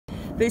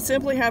They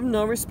simply have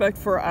no respect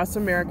for us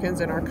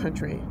Americans and our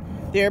country.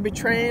 They are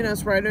betraying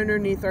us right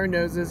underneath our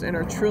noses and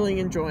are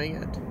truly enjoying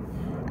it.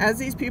 As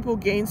these people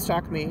gain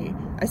stalk me,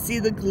 I see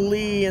the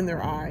glee in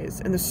their eyes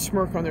and the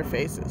smirk on their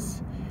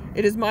faces.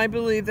 It is my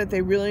belief that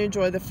they really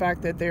enjoy the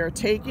fact that they are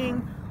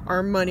taking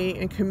our money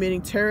and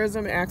committing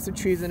terrorism acts of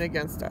treason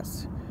against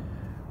us.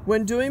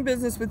 When doing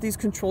business with these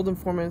controlled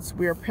informants,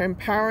 we are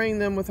empowering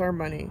them with our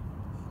money.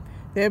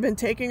 They have been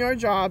taking our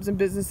jobs and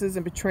businesses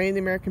and betraying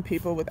the American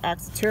people with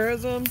acts of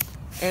terrorism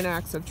and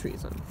acts of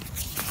treason.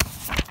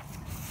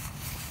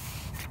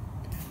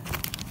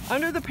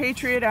 Under the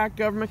Patriot Act,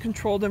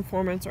 government-controlled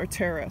informants are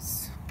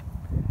terrorists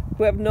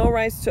who have no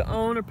rights to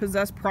own or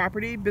possess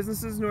property,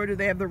 businesses, nor do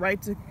they have the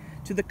right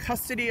to the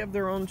custody of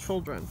their own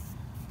children.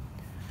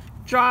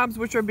 Jobs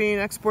which are being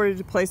exported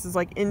to places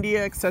like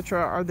India, etc.,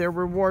 are their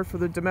reward for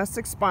the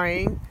domestic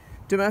spying,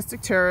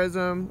 domestic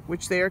terrorism,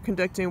 which they are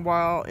conducting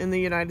while in the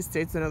United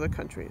States and other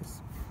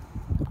countries.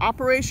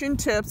 Operation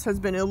TIPS has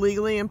been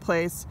illegally in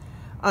place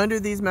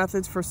under these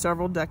methods for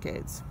several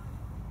decades.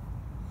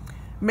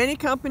 Many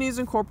companies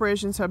and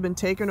corporations have been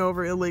taken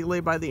over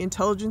illegally by the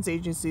intelligence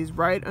agencies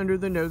right under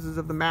the noses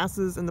of the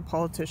masses and the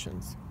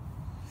politicians.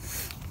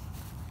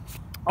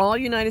 All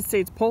United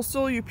States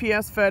Postal,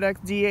 UPS,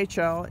 FedEx,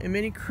 DHL, and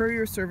many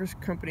courier service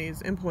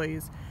companies'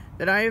 employees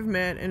that I have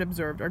met and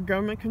observed are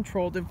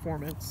government-controlled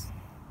informants.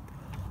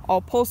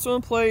 All postal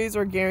employees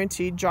are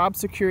guaranteed job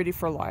security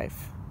for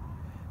life.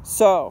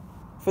 So,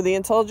 for the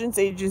intelligence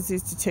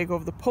agencies to take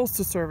over the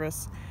postal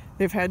service,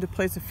 they've had to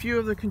place a few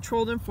of the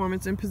controlled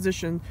informants in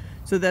position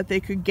so that they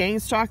could gang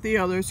stalk the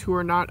others who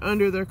are not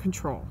under their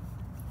control.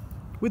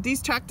 With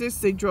these tactics,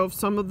 they drove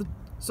some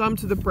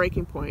to the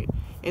breaking point,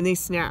 and they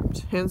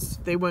snapped. Hence,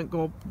 they went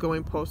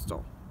going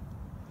postal.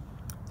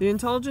 The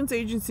intelligence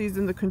agencies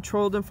and the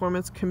controlled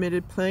informants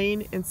committed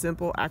plain and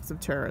simple acts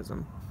of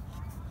terrorism.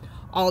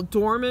 All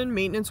doormen,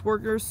 maintenance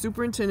workers,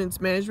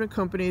 superintendents, management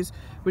companies,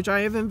 which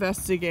I have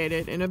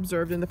investigated and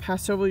observed in the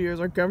past several years,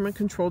 are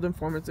government-controlled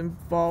informants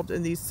involved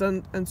in these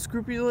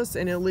unscrupulous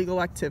and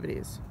illegal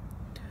activities.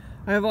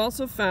 I have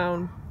also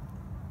found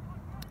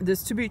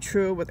this to be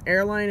true with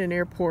airline and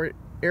airport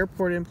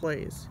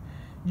employees.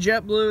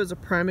 JetBlue is a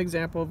prime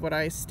example of what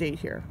I state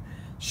here.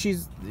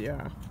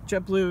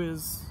 JetBlue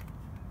is,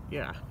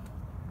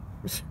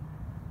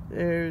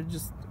 they're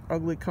just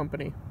ugly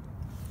company.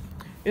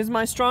 It is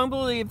my strong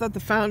belief that the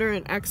founder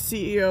and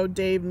ex-CEO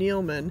Dave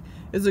Neeleman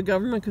is a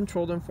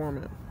government-controlled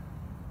informant.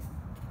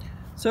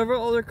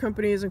 Several other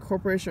companies and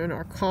corporations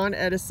are Con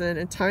Edison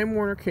and Time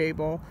Warner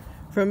Cable,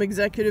 from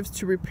executives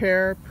to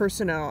repair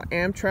personnel,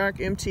 Amtrak,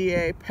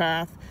 MTA,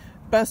 PATH,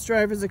 bus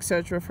drivers,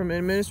 etc., from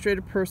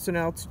administrative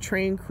personnel to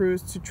train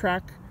crews to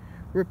track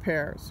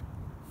repairs.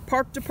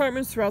 Park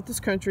departments throughout this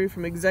country,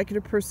 from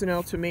executive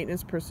personnel to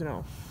maintenance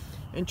personnel,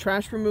 and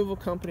trash removal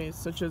companies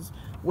such as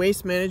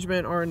Waste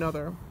Management are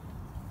another.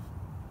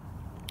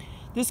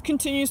 This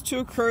continues to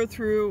occur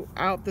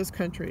throughout this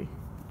country.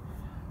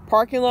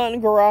 Parking lot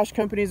and garage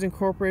companies and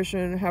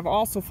corporations have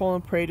also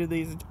fallen prey to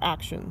these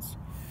actions.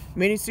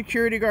 Many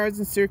security guards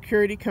and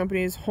security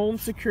companies, home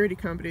security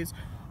companies,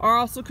 are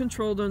also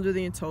controlled under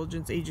the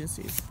intelligence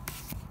agencies.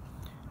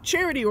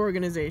 Charity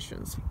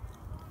organizations,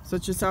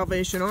 such as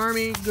Salvation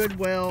Army,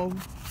 Goodwill,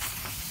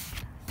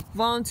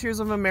 Volunteers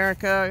of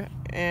America,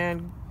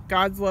 and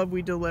God's Love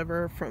We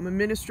Deliver, from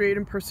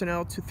administrative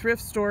personnel to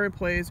thrift store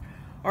employees,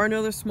 are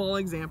another small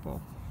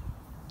example.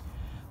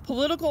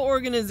 Political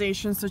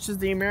organizations such as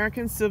the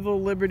American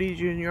Civil Liberties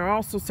Union are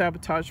also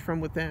sabotaged from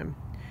within.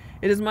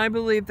 It is my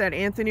belief that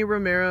Anthony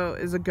Romero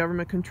is a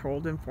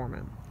government-controlled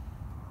informant.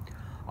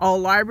 All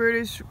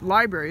libraries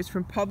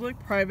from public,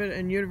 private,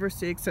 and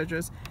university,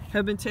 etc.,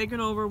 have been taken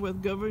over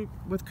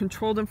with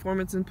controlled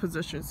informants in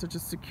positions such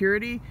as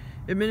security,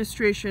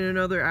 administration, and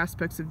other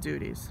aspects of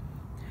duties.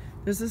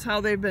 This is how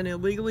they've been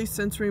illegally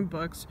censoring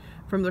books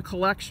from their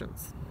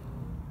collections.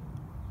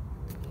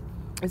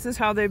 This is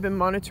how they've been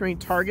monitoring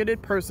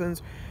targeted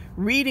persons'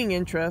 reading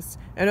interests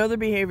and other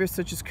behaviors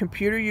such as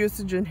computer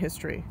usage and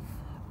history.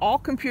 All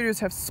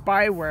computers have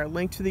spyware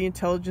linked to the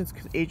intelligence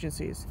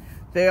agencies.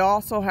 They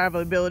also have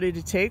the ability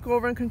to take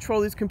over and control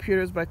these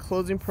computers by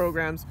closing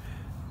programs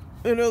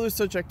and other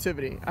such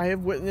activity. I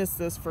have witnessed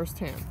this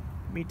firsthand.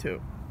 Me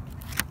too.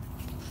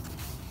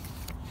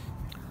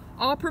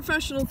 All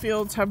professional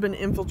fields have been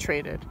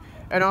infiltrated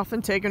and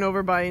often taken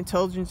over by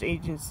intelligence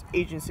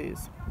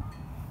agencies,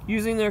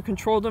 using their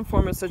controlled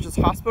informants such as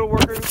hospital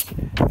workers,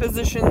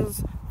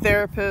 physicians,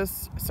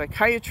 therapists,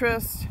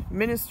 psychiatrists,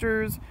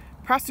 ministers,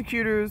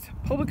 prosecutors,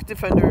 public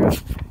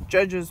defenders,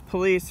 judges,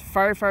 police,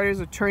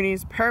 firefighters,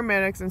 attorneys,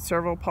 paramedics, and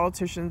several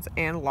politicians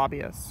and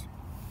lobbyists.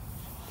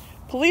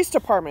 Police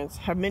departments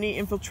have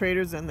many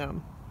infiltrators in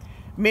them.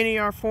 Many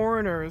are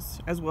foreigners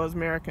as well as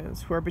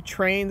Americans who are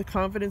betraying the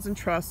confidence and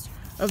trust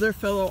of their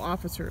fellow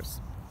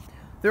officers.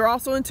 They're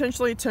also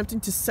intentionally attempting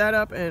to set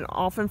up and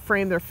often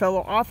frame their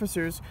fellow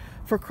officers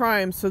for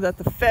crimes so that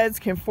the feds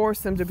can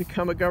force them to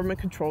become a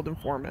government-controlled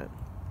informant.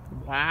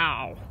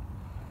 Wow.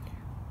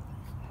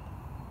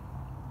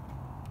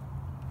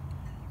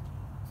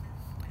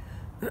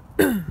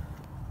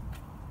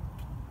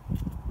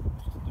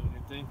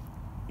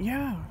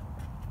 Yeah.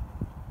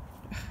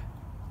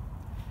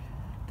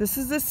 This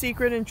is the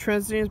secret and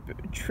treasonous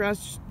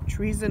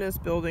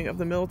building of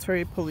the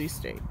military police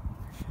state.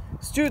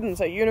 Students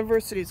at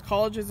universities,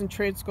 colleges, and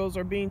trade schools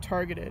are being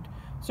targeted.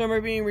 Some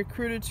are being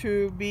recruited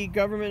to be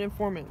government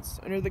informants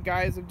under the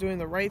guise of doing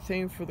the right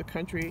thing for the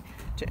country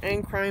to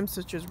end crimes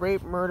such as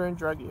rape, murder, and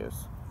drug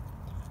use.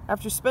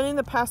 After spending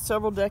the past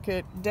several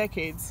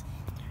decades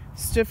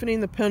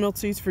stiffening the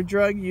penalties for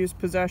drug use,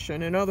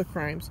 possession, and other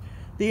crimes,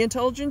 the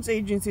intelligence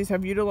agencies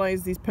have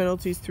utilized these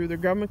penalties through their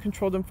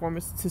government-controlled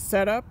informants to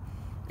set up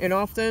and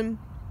often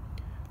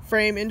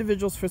frame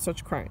individuals for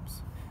such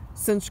crimes.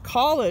 Since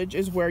college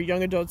is where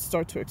young adults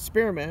start to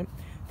experiment,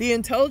 the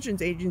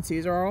intelligence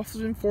agencies are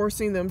often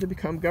forcing them to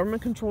become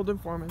government-controlled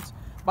informants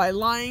by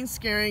lying,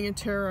 scaring, and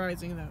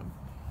terrorizing them.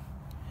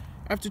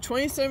 After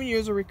 27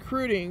 years of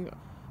recruiting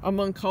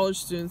among college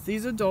students,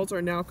 these adults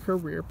are now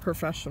career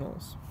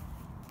professionals.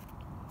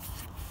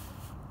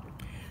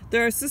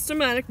 There are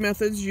systematic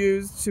methods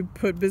used to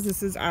put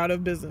businesses out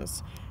of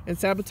business and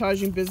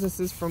sabotaging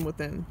businesses from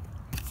within.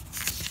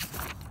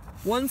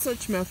 One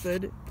such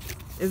method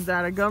is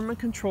that a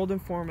government-controlled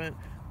informant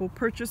will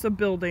purchase a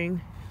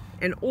building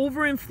and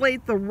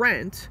overinflate the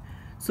rent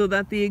so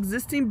that the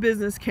existing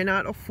business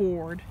cannot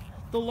afford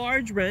the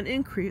large rent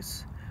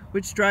increase,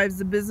 which drives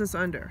the business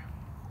under.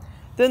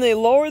 Then they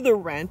lower the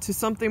rent to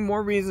something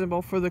more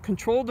reasonable for the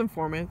controlled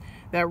informant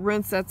that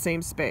rents that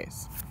same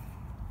space.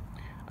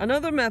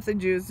 Another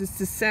method used is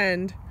to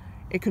send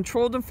a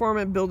controlled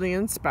informant building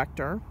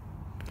inspector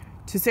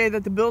to say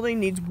that the building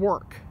needs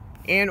work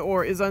and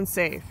or is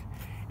unsafe,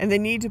 and they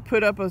need to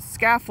put up a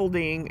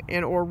scaffolding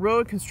and or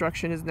road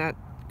construction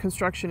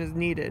is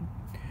needed,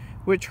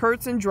 which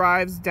hurts and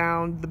drives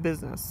down the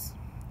business.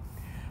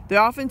 They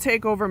often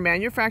take over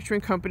manufacturing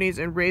companies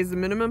and raise the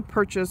minimum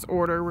purchase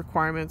order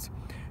requirements,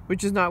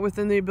 which is not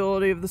within the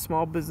ability of the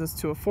small business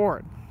to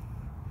afford.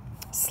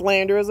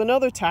 Slander is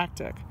another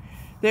tactic.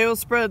 They will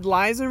spread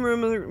lies and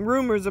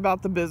rumors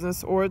about the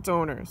business or its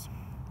owners.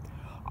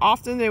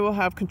 Often they will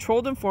have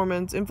controlled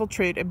informants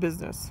infiltrate a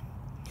business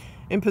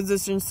in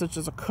positions such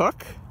as a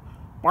cook,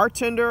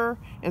 bartender,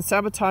 and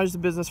sabotage the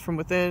business from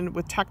within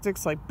with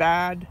tactics like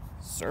bad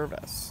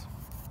service.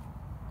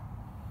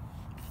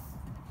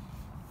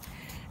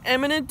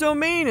 Eminent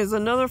domain is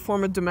another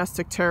form of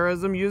domestic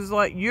terrorism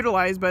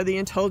utilized by the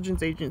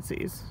intelligence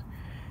agencies.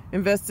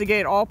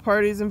 Investigate all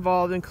parties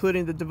involved,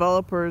 including the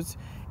developers,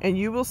 and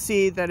you will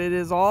see that it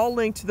is all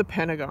linked to the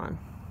Pentagon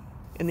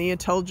and the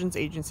intelligence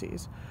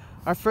agencies.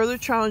 I further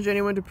challenge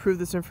anyone to prove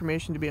this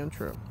information to be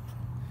untrue.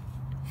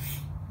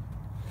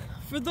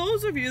 For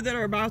those of you that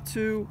are about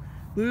to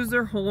lose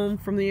their home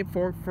from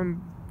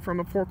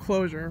a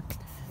foreclosure,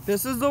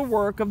 this is the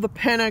work of the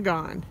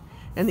Pentagon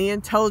and the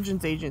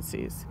intelligence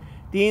agencies.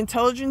 The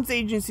intelligence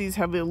agencies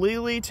have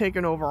illegally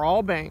taken over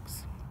all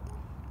banks,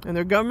 and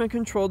their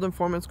government-controlled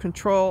informants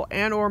control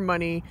and or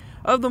money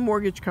of the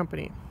mortgage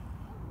company.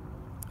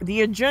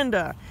 The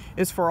agenda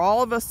is for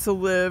all of us to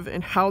live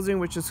in housing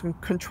which is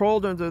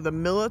controlled under the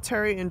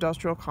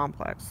military-industrial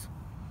complex.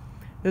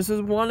 This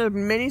is one of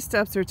many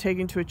steps they're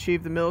taking to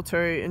achieve the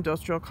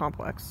military-industrial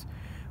complex,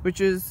 which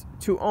is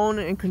to own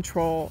and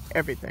control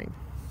everything.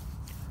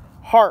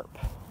 HAARP,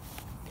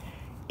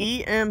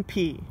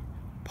 EMP,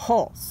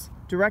 pulse,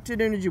 directed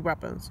energy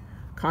weapons.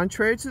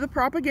 Contrary to the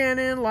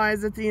propaganda and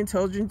lies that the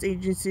intelligence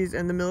agencies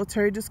and the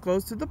military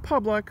disclose to the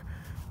public,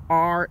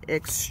 are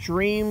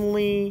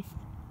extremely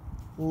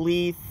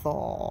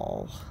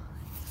lethal.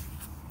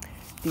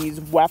 These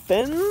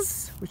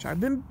weapons, which I've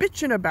been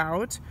bitching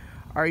about,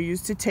 are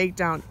used to take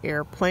down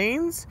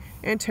airplanes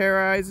and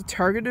terrorize a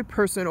targeted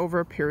person over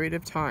a period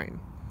of time.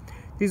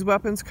 These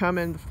weapons come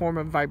in the form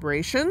of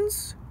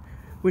vibrations,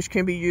 which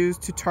can be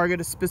used to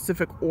target a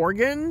specific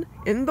organ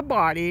in the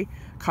body,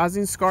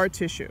 causing scar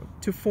tissue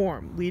to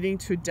form, leading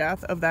to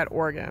death of that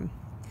organ.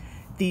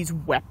 These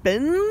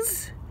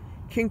weapons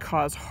can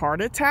cause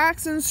heart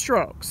attacks and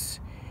strokes.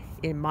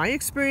 In my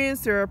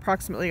experience, there are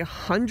approximately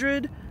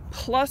 100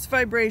 plus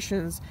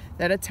vibrations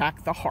that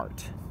attack the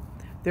heart.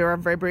 There are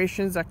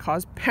vibrations that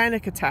cause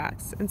panic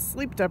attacks and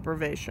sleep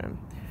deprivation.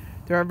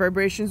 There are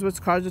vibrations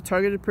which cause a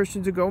targeted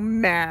person to go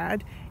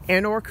mad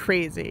and or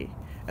crazy,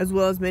 as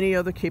well as many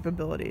other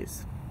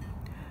capabilities.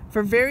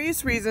 For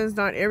various reasons,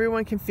 not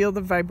everyone can feel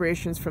the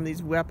vibrations from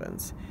these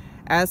weapons,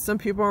 as some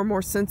people are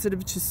more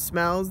sensitive to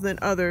smells than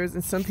others,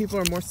 and some people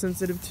are more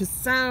sensitive to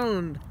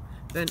sound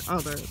than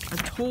others. I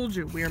told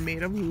you, we are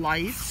made of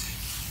light,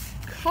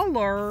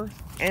 color,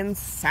 and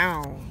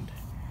sound.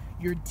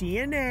 Your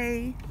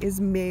DNA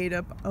is made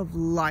up of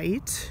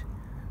light,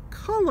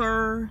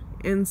 color,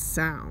 and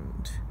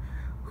sound.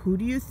 Who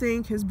do you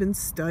think has been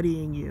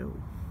studying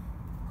you?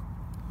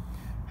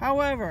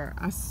 However,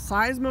 a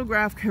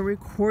seismograph can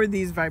record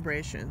these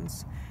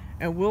vibrations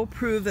and will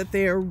prove that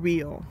they are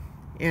real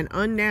and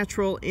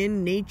unnatural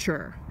in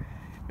nature.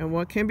 And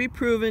what can be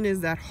proven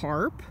is that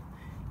HAARP,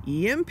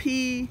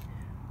 EMP,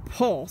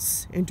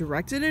 pulse, and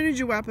directed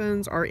energy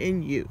weapons are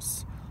in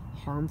use,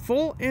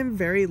 harmful and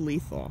very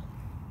lethal.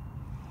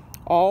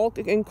 All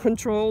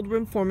controlled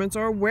informants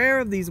are aware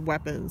of these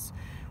weapons,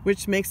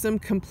 which makes them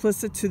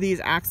complicit to these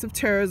acts of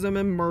terrorism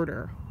and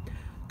murder.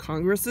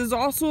 Congress is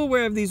also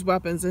aware of these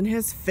weapons and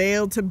has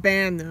failed to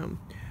ban them.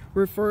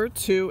 Refer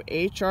to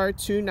H.R.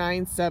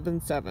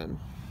 2977.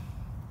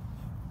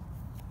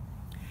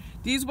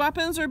 These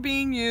weapons are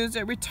being used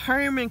at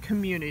retirement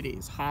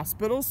communities,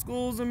 hospitals,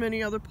 schools, and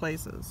many other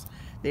places.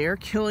 They are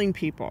killing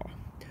people.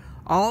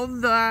 All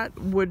that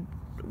would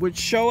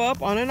show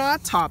up on an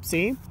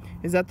autopsy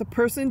is that the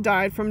person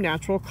died from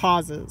natural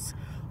causes,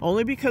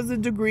 only because the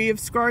degree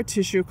of scar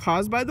tissue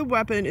caused by the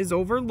weapon is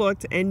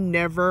overlooked and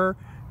never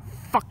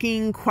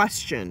fucking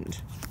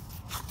questioned.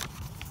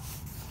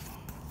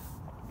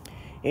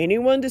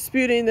 Anyone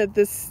disputing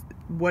that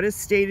what is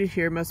stated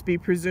here must be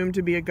presumed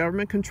to be a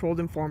government-controlled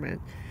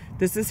informant.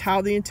 This is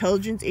how the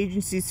intelligence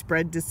agencies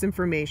spread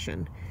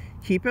disinformation.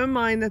 Keep in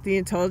mind that the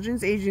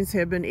intelligence agencies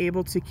have been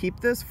able to keep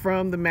this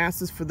from the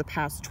masses for the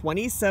past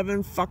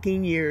 27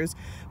 fucking years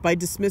by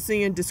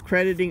dismissing and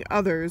discrediting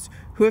others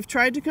who have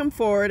tried to come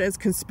forward as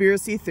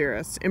conspiracy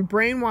theorists and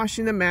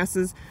brainwashing the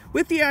masses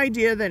with the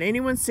idea that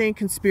anyone saying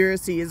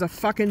conspiracy is a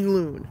fucking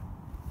loon.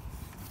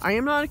 I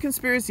am not a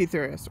conspiracy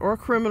theorist or a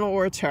criminal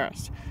or a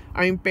terrorist.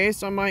 I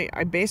base my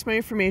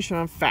information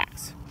on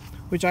facts,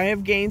 which I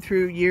have gained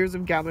through years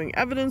of gathering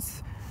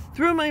evidence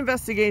through my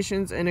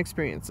investigations and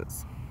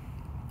experiences.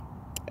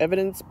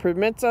 Evidence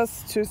permits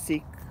us to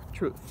seek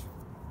truth.